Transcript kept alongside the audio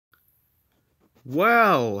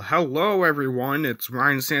Well, hello everyone, it's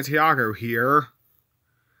Ryan Santiago here,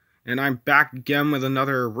 and I'm back again with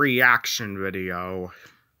another reaction video.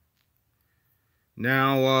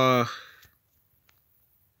 Now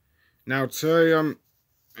today,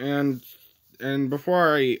 and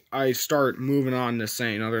before I start moving on to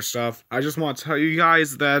saying other stuff, I just want to tell you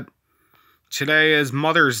guys that today is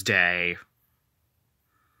Mother's Day.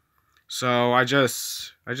 So I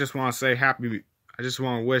just want to say I just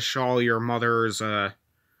want to wish all your mothers a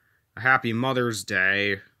happy Mother's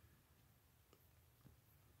Day.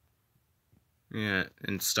 Yeah,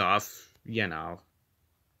 and stuff, you know.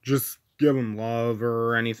 Just give them love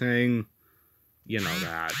or anything. You know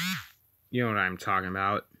that. You know what I'm talking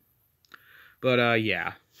about. But,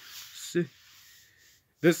 yeah.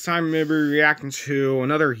 This time I'm going to be reacting to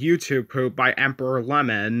another YouTube poop by Emperor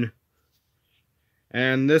Lemon.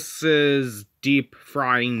 And this is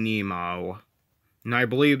DeepFrying Nemo. And I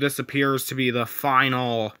believe this appears to be the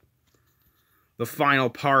final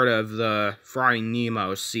part of the Frying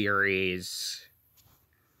Nemo series.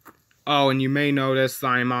 Oh, and you may notice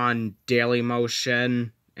I'm on Daily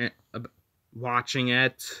Motion watching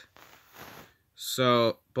it.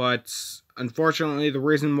 So, but unfortunately, the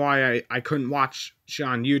reason why I couldn't watch it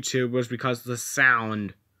on YouTube was because the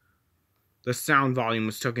sound volume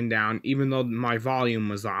was taken down, even though my volume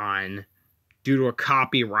was on, due to a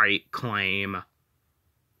copyright claim.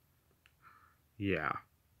 Yeah.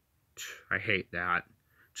 I hate that.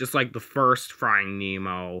 Just like the first Frying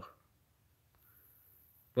Nemo.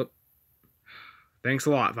 But thanks a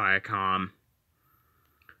lot, Viacom.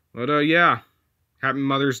 But yeah. Happy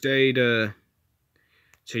Mother's Day to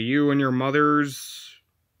you and your mothers.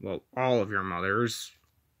 Well, all of your mothers,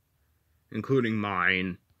 including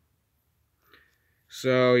mine.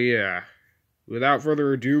 So yeah. Without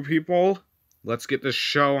further ado, people, let's get this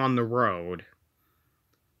show on the road.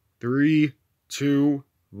 3, 2,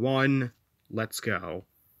 1, let's go.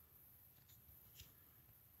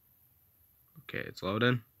 Okay, it's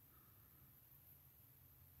loading.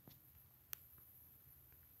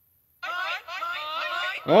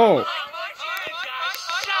 Oh!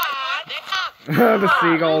 The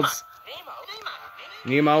seagulls.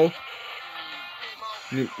 Nemo.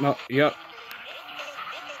 Nemo. Yep.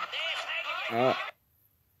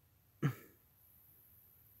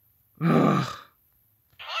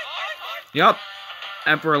 Yep.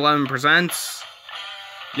 Emperor Lemon presents.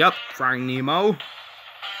 Yep. Frying Nemo.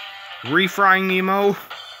 Refrying Nemo.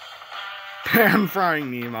 Pan-frying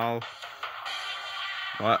Nemo.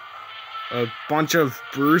 What? A bunch of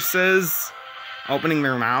Bruces opening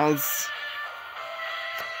their mouths.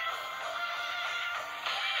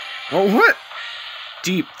 Oh, what?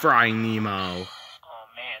 Deep Frying Nemo. Oh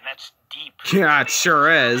man, that's deep. Yeah, it sure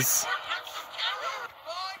is.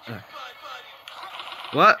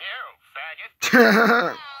 What?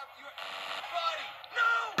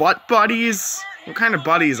 Butt buddies? What kind of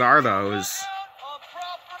buddies are those?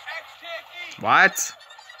 What?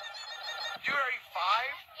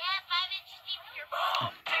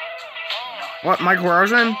 What, Mike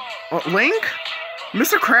Rosen? What, Link?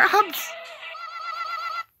 Mr. Krabs?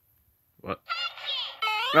 What?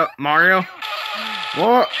 Oh, Mario?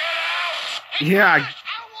 What? Yeah,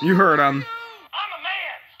 you heard him. I'm a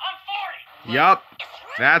man. I'm 40. Yup.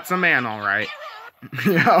 That's a man, alright.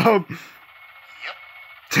 Yup.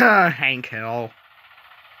 Hank Hill.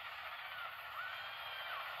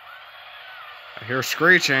 I hear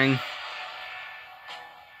screeching.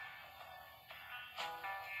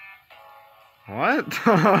 What?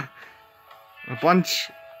 A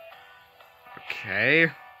bunch...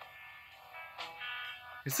 Okay.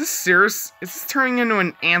 Is this serious? Is this turning into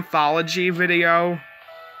an anthology video?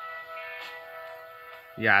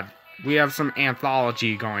 Yeah, we have some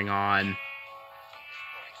anthology going on.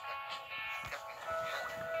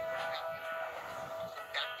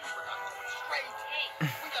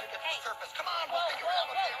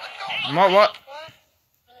 What?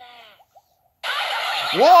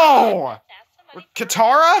 Whoa!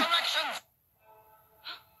 Katara?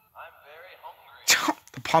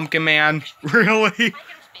 The Pumpkin Man? Really? Get away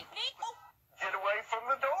from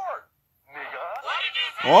the door, nigga.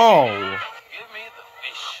 Whoa! Give me the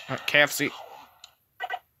fish. KFC.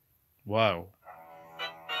 Whoa.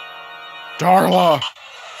 Darla! All right,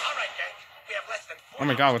 gang. We have less than 4 Oh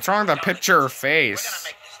my god, what's wrong with that picture of her face? We're gonna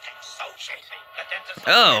make this tank so shaky that dentists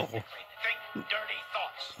Oh. think dirty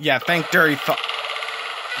thoughts. Yeah, think dirty thoughts.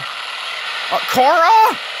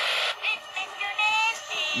 Cora?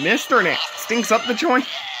 Mr. Nasty. Stinks up the joint.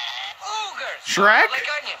 Oogers. Shrek? Like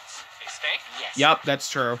onions. They stink? Yes. Yup, that's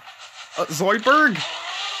true. Zoidberg?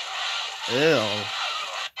 Ew.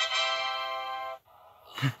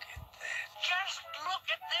 Just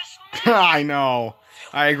I know.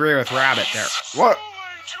 I agree with Rabbit there. What?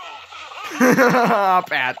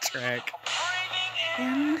 Patrick.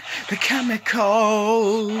 And the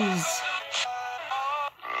chemicals.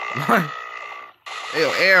 What? Ew,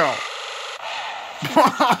 ew.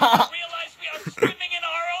 Realize we are swimming in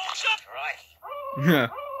our own shit. Right.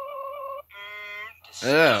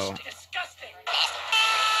 Ew. Disgusting.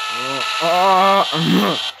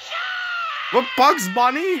 What, Bugs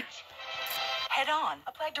Bunny? Head on.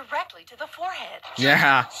 Apply directly to the forehead.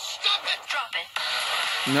 Yeah. Stop it. Drop it.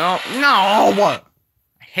 No. I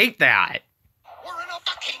hate that. We're in a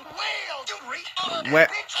fucking whale. You read? What?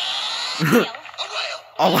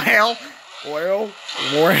 A whale. A whale?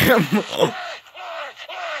 Whale?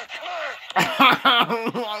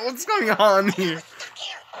 What's going on here?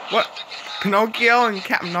 What? Pinocchio and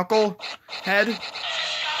Captain Knucklehead?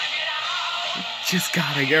 Just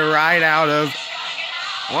gotta get right out of...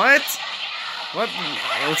 What?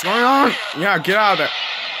 What's going on? Yeah, get out of there.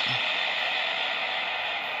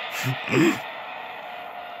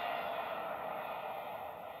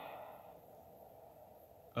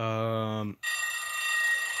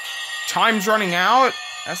 Time's running out?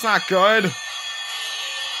 That's not good.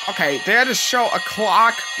 Okay, they had to show a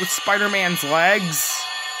clock with Spider-Man's legs.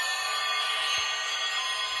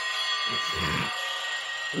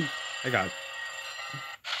 I got it.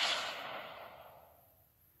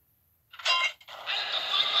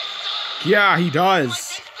 Yeah, he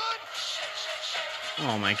does.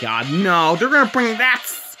 Oh my god, no. They're gonna bring that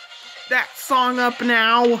song up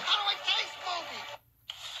now.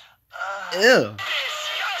 Ew.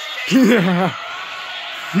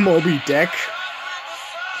 Moby Dick.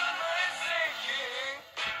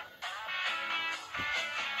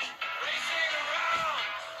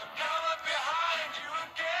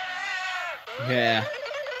 Yeah.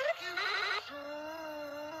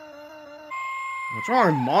 What's wrong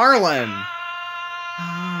with Marlin?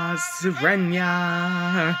 Ah,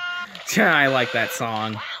 Serena. Yeah, I like that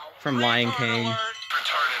song from Lion King.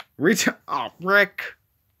 Oh, Rick.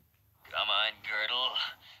 Come on, Girdle.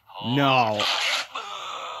 No.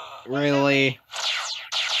 Really?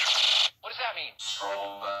 What does that mean?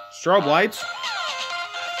 Strobe lights?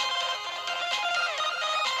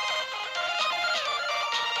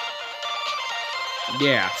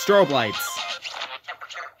 Yeah, strobe lights.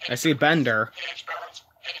 I see Bender.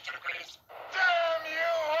 Damn you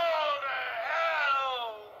all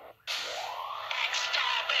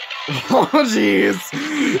to hell! Oh, jeez.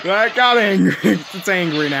 That got angry. It's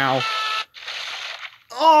angry now.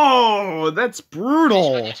 Oh, that's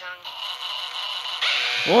brutal.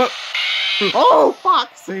 What? Oh,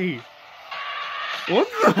 Foxy. What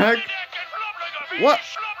the heck? What?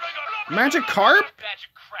 Magic carp?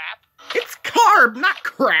 Magic crap. It's carp, not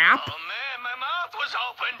crap. Oh man, my mouth was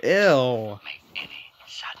open. Ew. Make any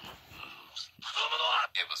sudden moves.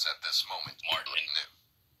 It was at this moment Martin knew.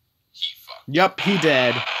 He fucked. Yup, he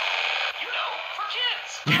did. You know, for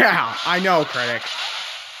kids. Yeah, I know, critic.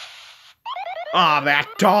 Ah, that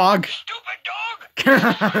dog. Stupid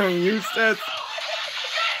dog. Eustace.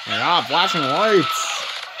 Yeah, flashing lights.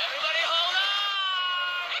 Everybody hold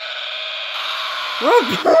on.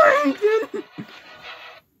 What, Plankton?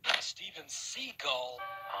 Steven Seagal.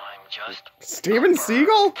 I'm just. Steven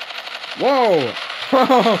Seagal? Whoa.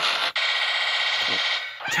 Whoa.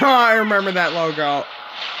 I remember that logo.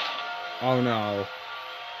 Oh no.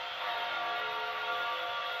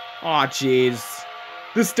 Aw, jeez.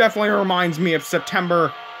 This definitely reminds me of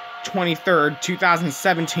September 23rd,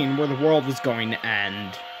 2017, where the world was going to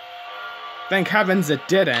end. Thank heavens it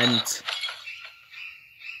didn't.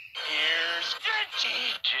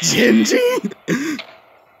 Here's Gingy?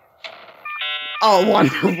 Oh,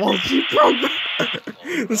 wonderful. She broke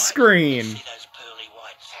the screen. See those pearly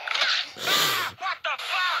whites. What the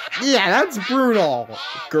fuck? Yeah, that's brutal,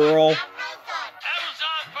 girl. Amazon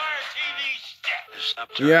Fire TV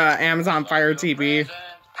stick. Yeah, Amazon Fire TV.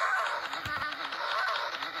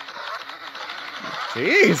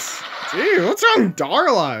 Jeez. Gee, what's wrong with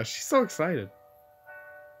Darla? She's so excited.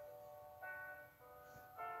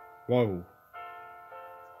 Whoa.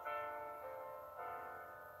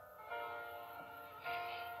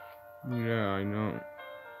 Yeah, I know.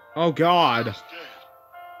 Oh god.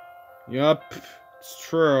 Yup, it's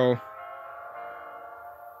true.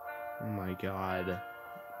 Oh my god.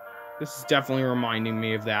 This is definitely reminding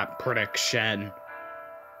me of that prediction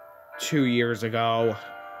 2 years ago.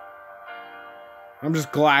 I'm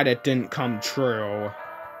just glad it didn't come true.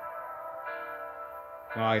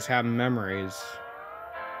 Well, I was having memories.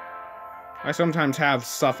 I sometimes have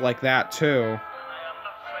stuff like that too.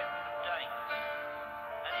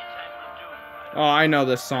 Oh, I know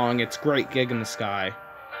this song. It's Great Gig in the Sky.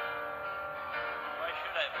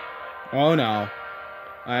 Oh no.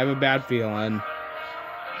 I have a bad feeling.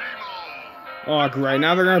 Oh great,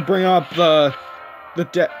 now they're gonna bring up the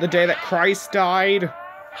day that Christ died.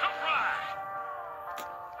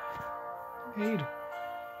 Wait.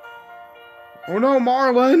 Oh no,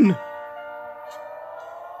 Marlin!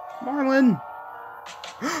 Marlin!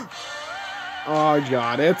 Oh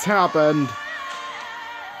god, it's happened.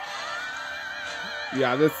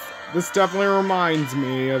 Yeah, this definitely reminds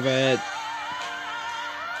me of it.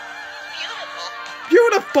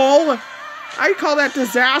 Beautiful! I call that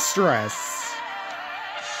disastrous.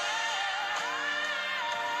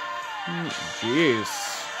 Jeez.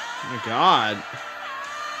 Oh my god.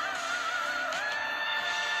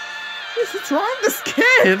 What's wrong with this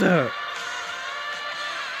kid?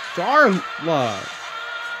 Darla.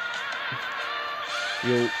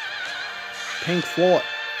 You Pink Floyd.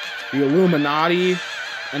 The Illuminati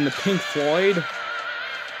and the Pink Floyd.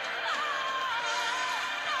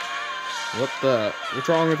 What's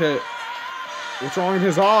wrong with it? What's wrong with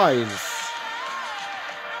his eyes?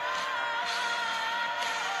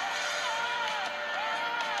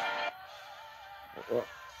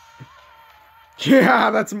 Yeah,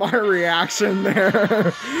 that's my reaction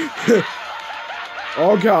there.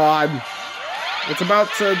 Oh god. It's about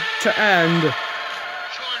to end.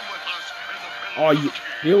 Oh,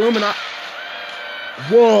 the Illuminati.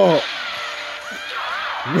 Whoa.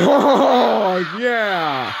 Whoa,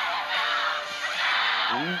 yeah.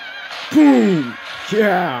 Boom.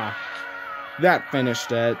 Yeah. That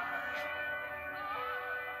finished it.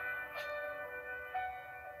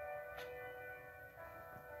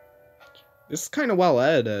 This is kind of well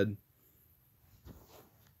edited.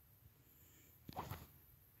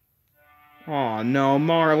 Oh no,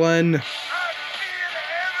 Marlin.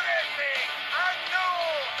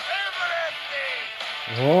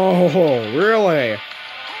 Oh, really?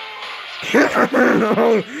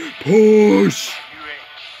 Push.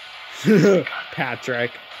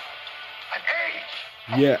 Patrick.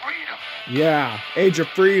 Yeah. Yeah. Age of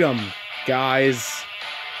Freedom, guys.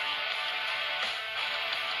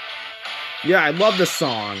 Yeah, I love this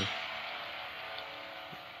song.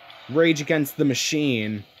 Rage Against the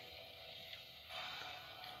Machine.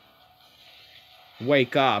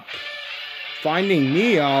 Wake Up. Finding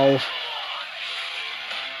Neo.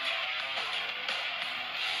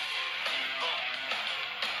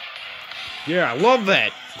 Yeah, I love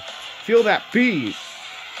that. Feel that beat,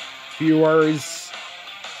 viewers.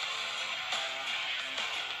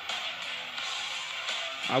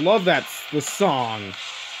 I love the song.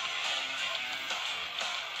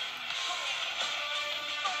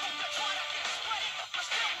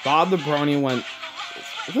 Bob the Brony went,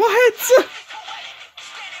 what?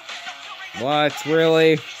 What?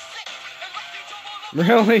 Really?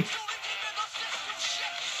 Really?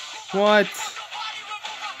 What?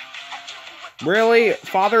 Really?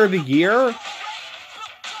 Father of the Year?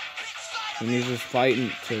 And he's just fighting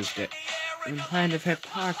Tuesday. In kind of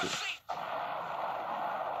hypocrisy.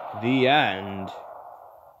 The end.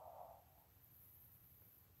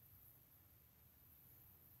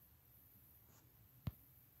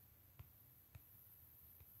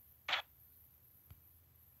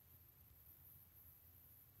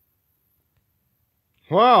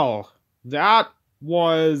 Well, that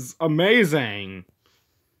was amazing.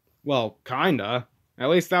 Well, kinda. At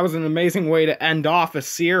least that was an amazing way to end off a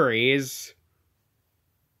series.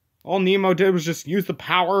 All Nemo did was just use the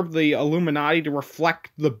power of the Illuminati to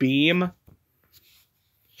reflect the beam.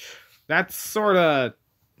 That's sorta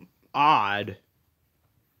odd.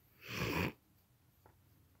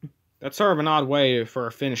 That's sort of an odd way for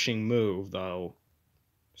a finishing move, though.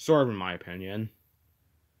 Sort of, in my opinion.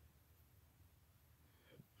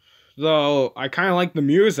 Though, I kinda like the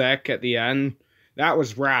music at the end. That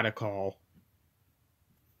was radical.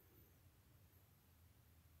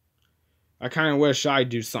 I kinda wish I'd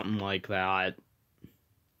do something like that.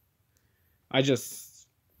 I think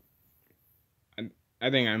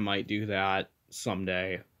I might do that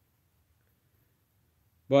someday.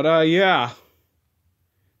 But, yeah.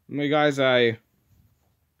 Guys, if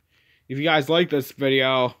you guys like this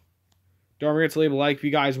video, don't forget to leave a like if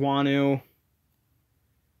you guys want to.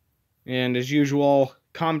 And as usual,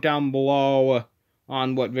 comment down below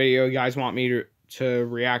on what video you guys want me to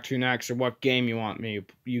react to next, or what game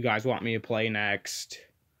you guys want me to play next.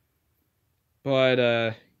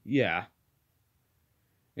 But, yeah.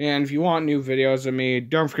 And if you want new videos of me,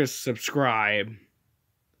 don't forget to subscribe.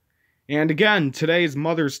 And again, today's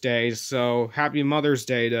Mother's Day, so happy Mother's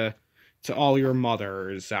Day to all your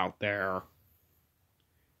mothers out there.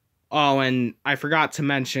 Oh, and I forgot to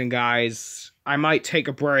mention, guys, I might take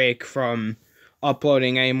a break from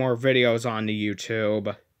uploading any more videos onto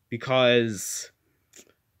YouTube. because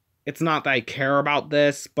it's not that I care about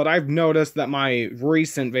this, but I've noticed that my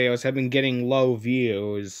recent videos have been getting low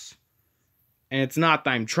views. And it's not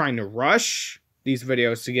that I'm trying to rush these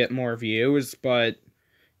videos to get more views, but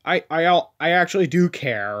I actually do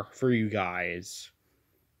care for you guys.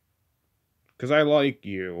 Because I like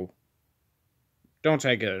you. Don't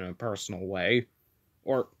take it in a personal way.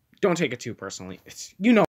 Or don't take it too personally. You know